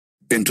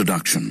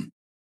Introduction.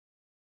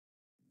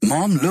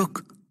 Mom,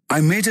 look, I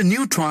made a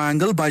new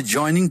triangle by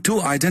joining two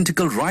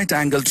identical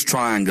right-angled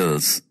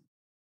triangles.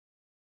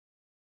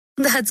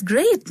 That's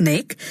great,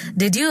 Nick.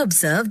 Did you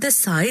observe the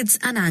sides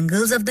and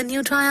angles of the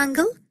new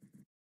triangle?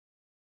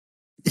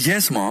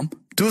 Yes, Mom.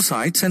 Two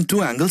sides and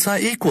two angles are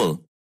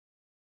equal.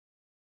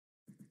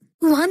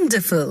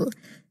 Wonderful.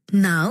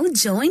 Now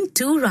join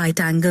two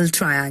right-angled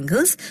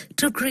triangles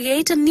to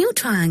create a new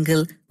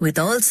triangle with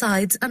all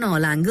sides and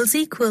all angles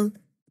equal.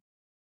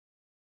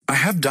 I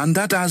have done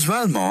that as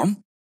well,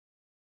 Mom.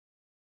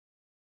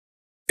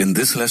 In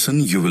this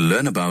lesson, you will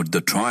learn about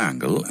the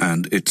triangle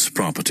and its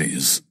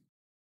properties.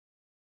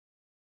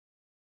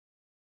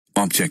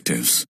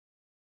 Objectives.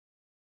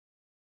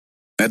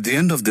 At the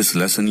end of this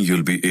lesson,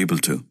 you'll be able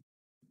to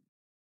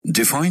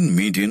define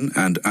median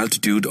and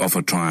altitude of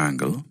a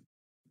triangle,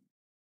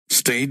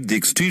 state the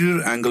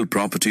exterior angle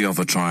property of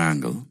a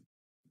triangle,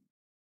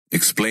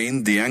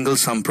 explain the angle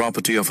sum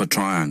property of a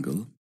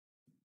triangle,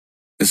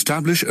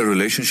 establish a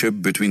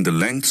relationship between the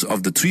lengths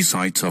of the three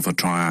sides of a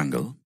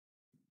triangle,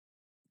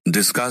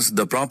 discuss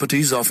the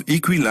properties of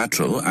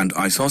equilateral and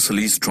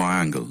isosceles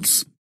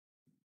triangles,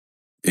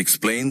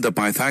 explain the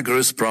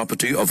Pythagoras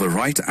property of a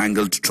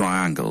right-angled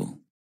triangle,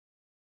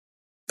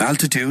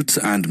 altitudes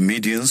and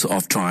medians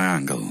of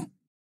triangle.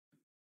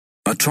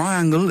 A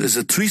triangle is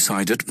a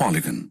three-sided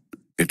polygon.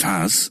 It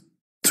has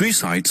three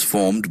sides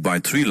formed by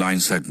three line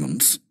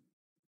segments,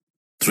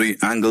 three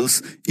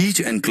angles each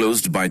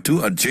enclosed by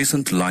two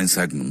adjacent line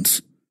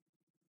segments,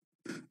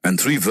 and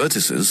three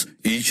vertices,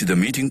 each the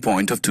meeting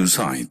point of two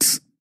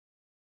sides.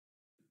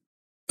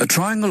 A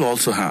triangle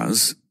also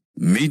has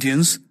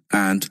medians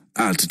and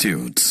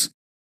altitudes.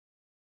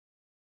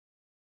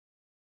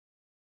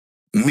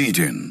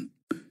 Median.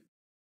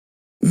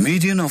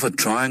 Median of a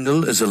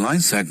triangle is a line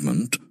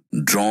segment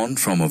drawn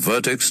from a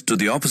vertex to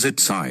the opposite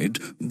side,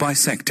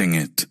 bisecting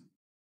it.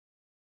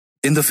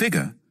 In the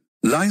figure,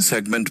 line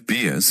segment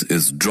PS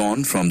is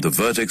drawn from the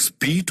vertex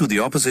P to the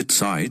opposite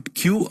side,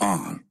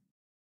 QR.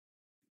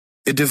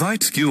 It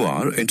divides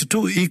QR into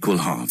two equal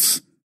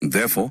halves.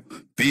 Therefore,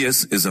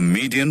 PS is a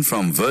median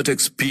from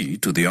vertex P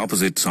to the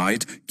opposite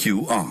side,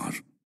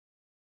 QR.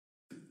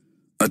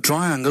 A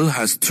triangle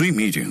has three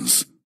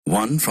medians,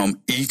 one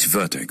from each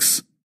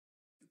vertex.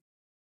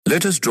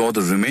 Let us draw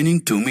the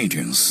remaining two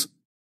medians.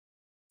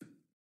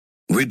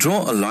 We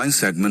draw a line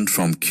segment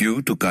from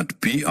Q to cut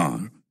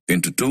PR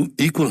into two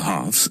equal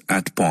halves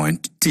at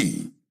point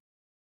T.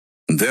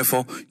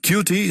 Therefore,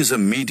 QT is a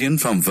median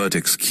from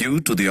vertex Q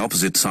to the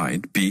opposite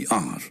side,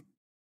 PR.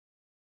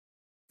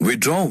 We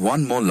draw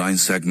one more line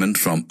segment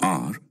from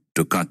R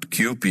to cut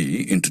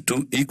QP into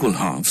two equal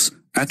halves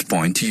at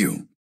point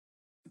U.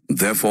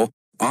 Therefore,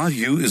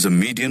 RU is a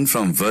median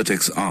from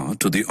vertex R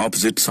to the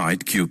opposite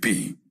side,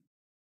 QP.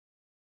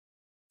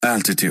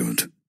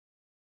 Altitude.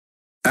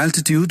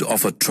 Altitude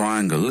of a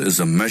triangle is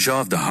a measure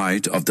of the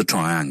height of the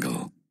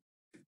triangle.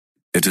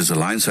 It is a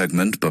line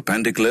segment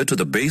perpendicular to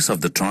the base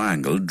of the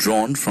triangle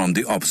drawn from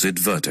the opposite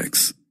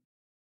vertex.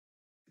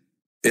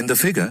 In the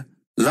figure,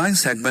 line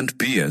segment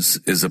PS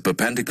is a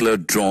perpendicular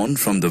drawn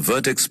from the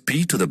vertex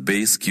P to the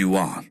base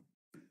QR.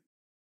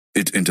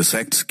 It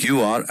intersects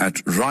QR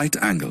at right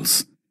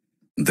angles.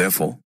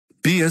 Therefore,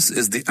 PS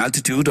is the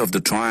altitude of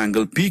the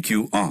triangle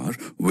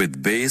PQR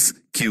with base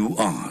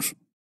QR.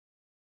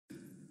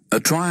 A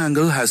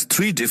triangle has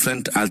three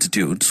different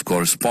altitudes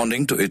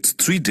corresponding to its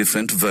three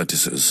different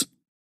vertices.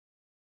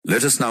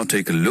 Let us now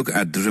take a look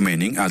at the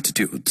remaining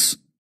altitudes.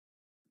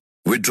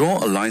 We draw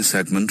a line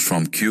segment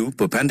from Q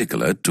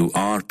perpendicular to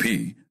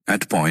RP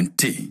at point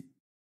T.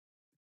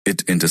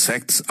 It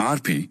intersects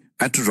RP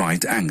at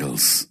right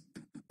angles.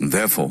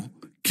 Therefore,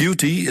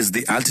 QT is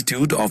the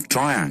altitude of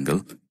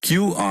triangle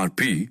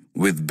QRP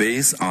with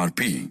base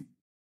RP.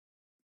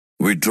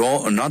 We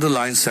draw another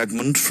line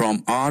segment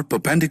from R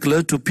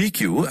perpendicular to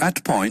PQ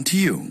at point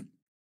U.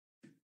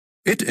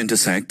 It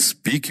intersects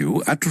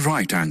PQ at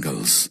right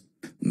angles.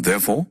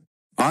 Therefore,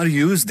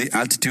 RU is the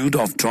altitude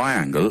of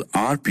triangle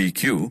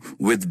RPQ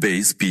with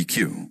base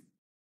PQ.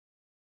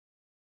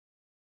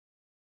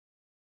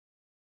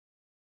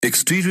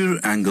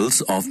 Exterior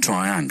angles of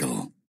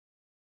triangle.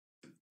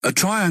 A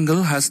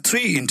triangle has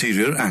three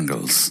interior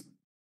angles.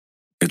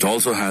 It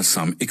also has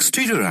some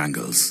exterior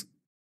angles.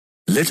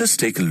 Let us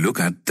take a look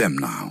at them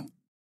now.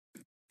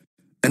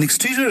 An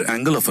exterior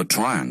angle of a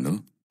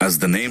triangle, as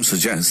the name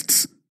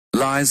suggests,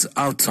 lies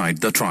outside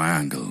the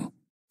triangle.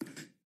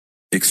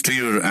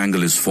 Exterior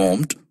angle is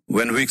formed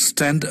when we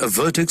extend a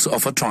vertex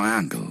of a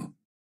triangle.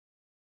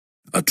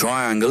 A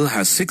triangle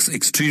has six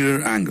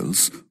exterior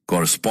angles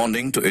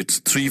corresponding to its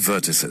three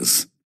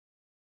vertices.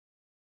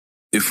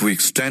 If we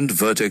extend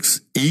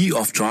vertex E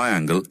of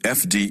triangle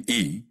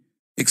FDE,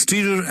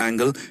 exterior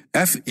angle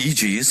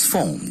FEG is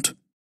formed.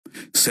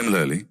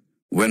 Similarly,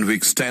 when we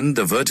extend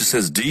the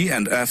vertices D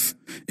and F,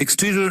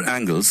 exterior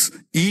angles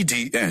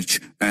EDH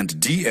and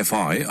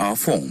DFI are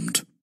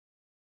formed.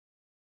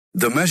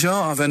 The measure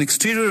of an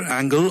exterior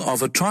angle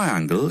of a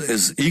triangle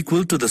is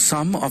equal to the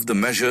sum of the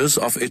measures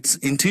of its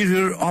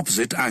interior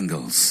opposite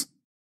angles.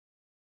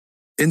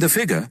 In the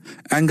figure,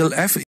 angle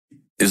FE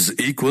is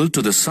equal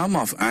to the sum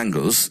of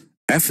angles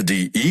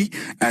FDE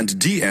and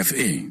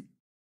DFE.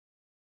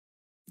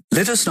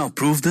 Let us now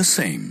prove the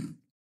same.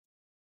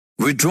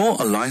 We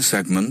draw a line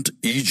segment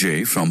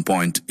EJ from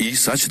point E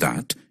such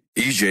that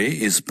EJ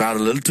is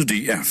parallel to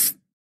DF.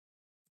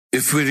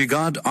 If we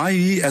regard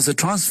IE as a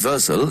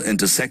transversal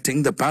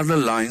intersecting the parallel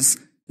lines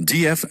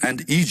DF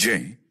and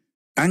EJ,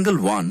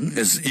 angle 1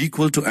 is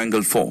equal to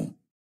angle 4,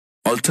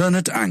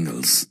 alternate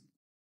angles.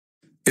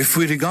 If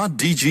we regard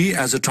DG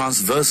as a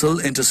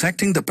transversal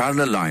intersecting the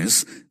parallel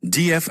lines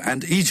DF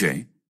and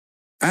EJ,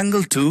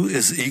 angle 2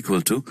 is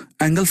equal to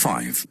angle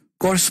 5,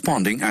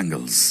 corresponding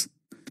angles.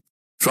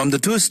 From the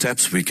two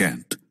steps we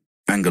get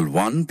angle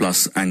 1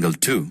 plus angle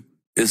 2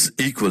 is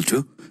equal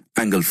to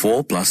angle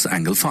 4 plus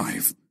angle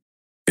 5.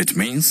 It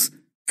means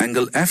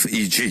angle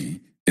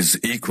FEG is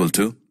equal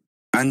to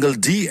angle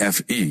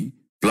DFE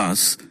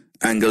plus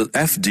angle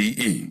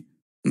FDE.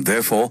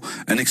 Therefore,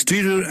 an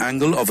exterior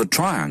angle of a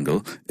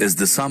triangle is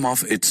the sum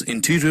of its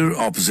interior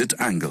opposite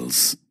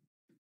angles.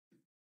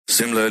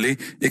 Similarly,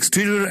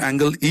 exterior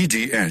angle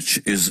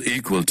EDH is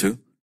equal to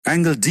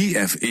angle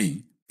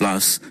DFE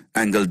plus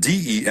angle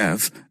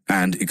DEF,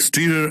 and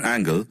exterior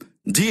angle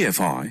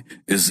DFI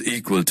is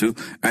equal to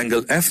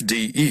angle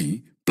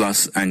FDE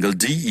plus angle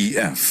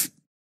DEF.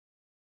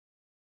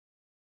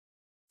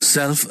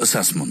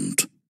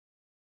 Self-assessment.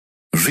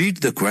 Read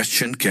the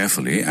question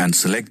carefully and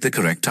select the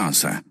correct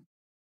answer.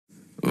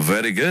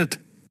 Very good.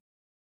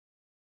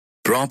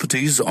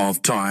 Properties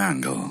of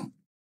triangle.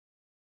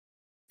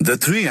 The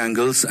three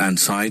angles and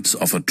sides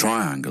of a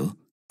triangle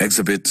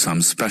exhibit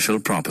some special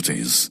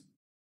properties.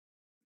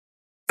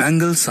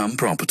 Angle sum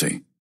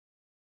property.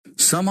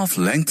 Sum of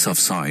lengths of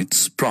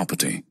sides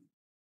property.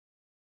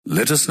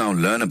 Let us now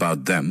learn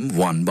about them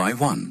one by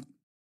one.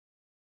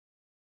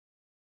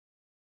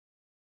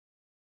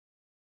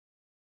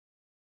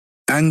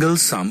 Angle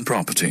sum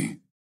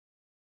property.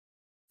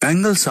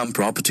 Angle sum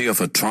property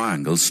of a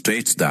triangle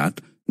states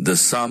that the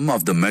sum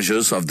of the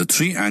measures of the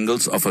three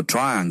angles of a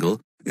triangle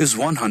is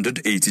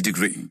 180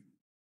 degrees.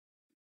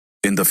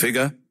 In the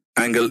figure,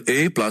 angle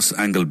A plus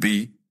angle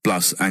B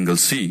plus angle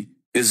C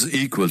is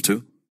equal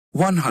to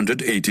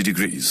 180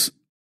 degrees.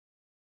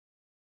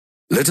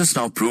 Let us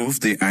now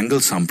prove the angle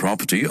sum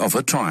property of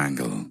a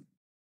triangle.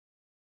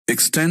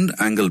 Extend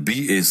angle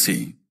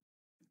BAC.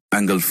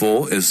 Angle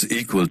 4 is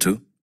equal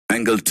to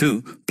angle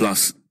 2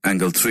 plus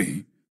angle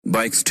 3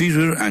 by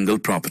exterior angle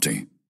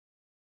property.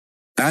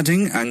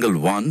 Adding angle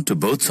 1 to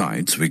both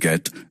sides, we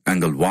get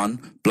angle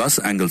 1 plus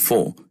angle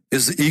 4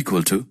 is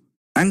equal to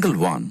angle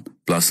 1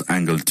 plus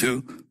angle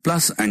 2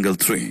 plus angle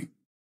 3.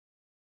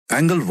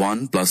 Angle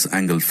 1 plus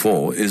angle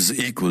 4 is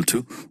equal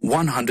to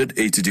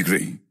 180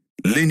 degree,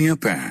 linear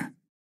pair.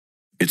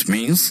 It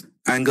means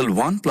angle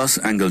 1 plus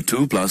angle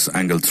 2 plus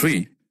angle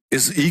 3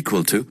 is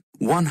equal to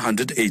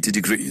 180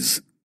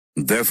 degrees.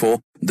 Therefore,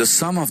 the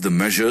sum of the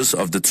measures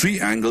of the three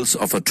angles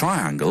of a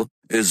triangle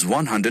is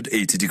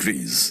 180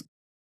 degrees.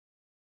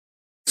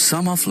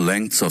 Sum of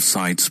lengths of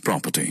sides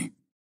property.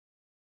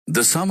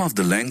 The sum of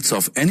the lengths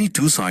of any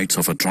two sides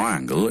of a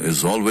triangle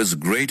is always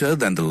greater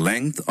than the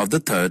length of the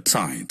third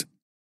side.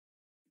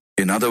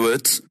 In other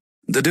words,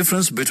 the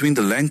difference between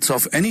the lengths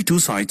of any two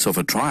sides of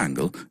a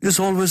triangle is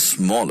always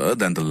smaller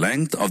than the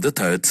length of the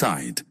third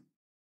side.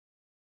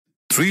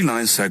 Three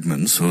line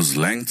segments whose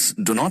lengths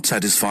do not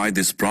satisfy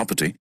this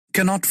property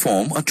cannot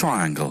form a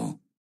triangle.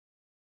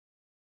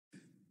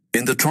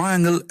 In the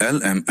triangle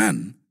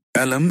LMN,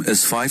 LM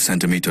is 5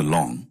 cm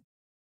long,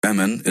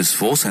 MN is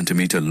 4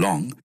 cm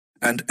long,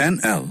 and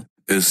NL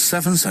is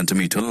 7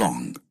 cm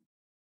long.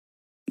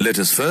 Let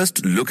us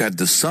first look at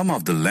the sum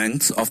of the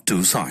lengths of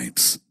two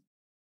sides.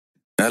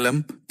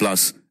 LM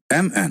plus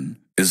MN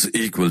is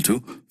equal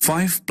to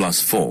 5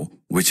 plus 4,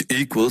 which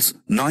equals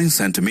 9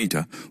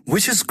 cm,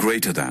 which is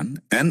greater than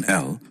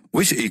NL,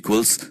 which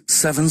equals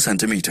 7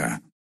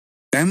 cm.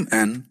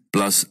 MN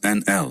plus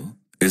NL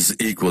is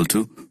equal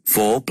to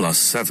 4 plus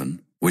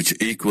 7, which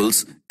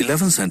equals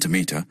 11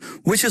 cm,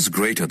 which is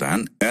greater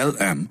than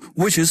LM,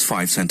 which is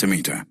 5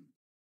 cm.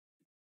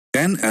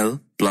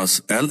 NL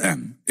plus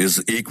LM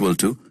is equal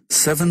to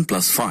 7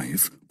 plus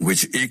 5,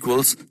 which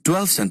equals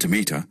 12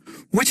 cm,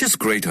 which is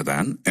greater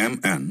than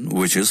MN,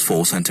 which is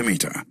 4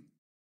 cm.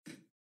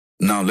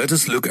 Now let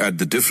us look at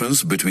the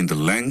difference between the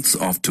lengths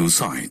of two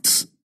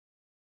sides.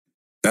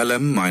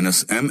 LM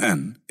minus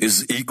MN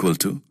is equal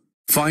to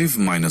 5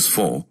 minus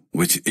 4,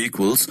 which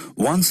equals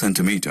 1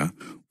 cm,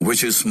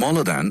 which is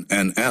smaller than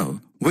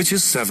NL, which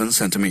is 7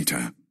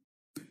 cm.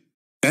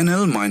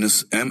 NL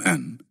minus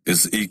MN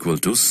is equal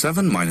to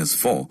 7 minus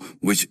 4,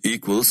 which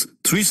equals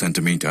 3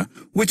 cm,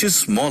 which is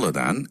smaller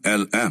than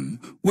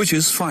LM, which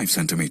is 5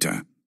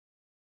 cm.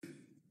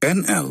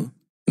 NL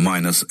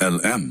minus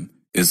LM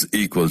is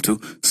equal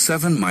to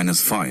 7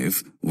 minus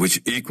 5,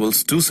 which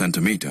equals 2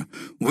 cm,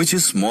 which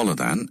is smaller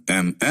than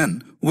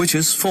MN, which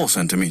is 4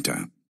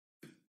 cm.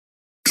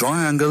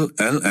 Triangle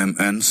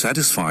LMN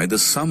satisfy the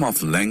sum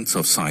of lengths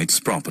of sides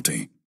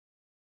property.